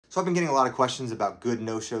So I've been getting a lot of questions about good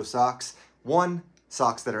no-show socks. One,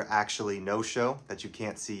 socks that are actually no-show, that you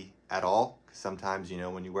can't see at all. Sometimes, you know,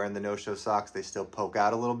 when you're wearing the no-show socks, they still poke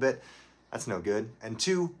out a little bit. That's no good. And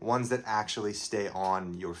two, ones that actually stay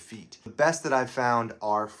on your feet. The best that I've found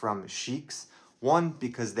are from Sheex. One,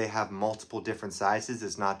 because they have multiple different sizes.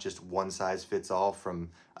 It's not just one size fits all from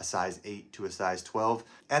a size 8 to a size 12.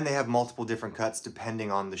 And they have multiple different cuts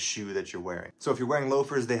depending on the shoe that you're wearing. So if you're wearing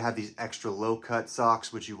loafers, they have these extra low cut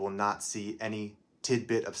socks, which you will not see any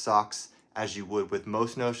tidbit of socks as you would with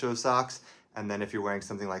most no-show socks. And then if you're wearing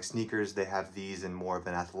something like sneakers, they have these in more of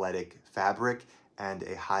an athletic fabric and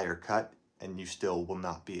a higher cut, and you still will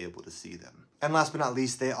not be able to see them. And last but not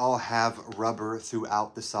least, they all have rubber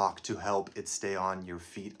throughout the sock to help it stay on your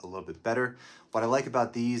feet a little bit better. What I like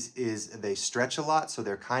about these is they stretch a lot, so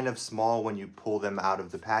they're kind of small when you pull them out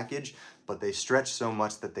of the package, but they stretch so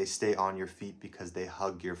much that they stay on your feet because they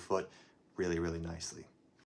hug your foot really, really nicely.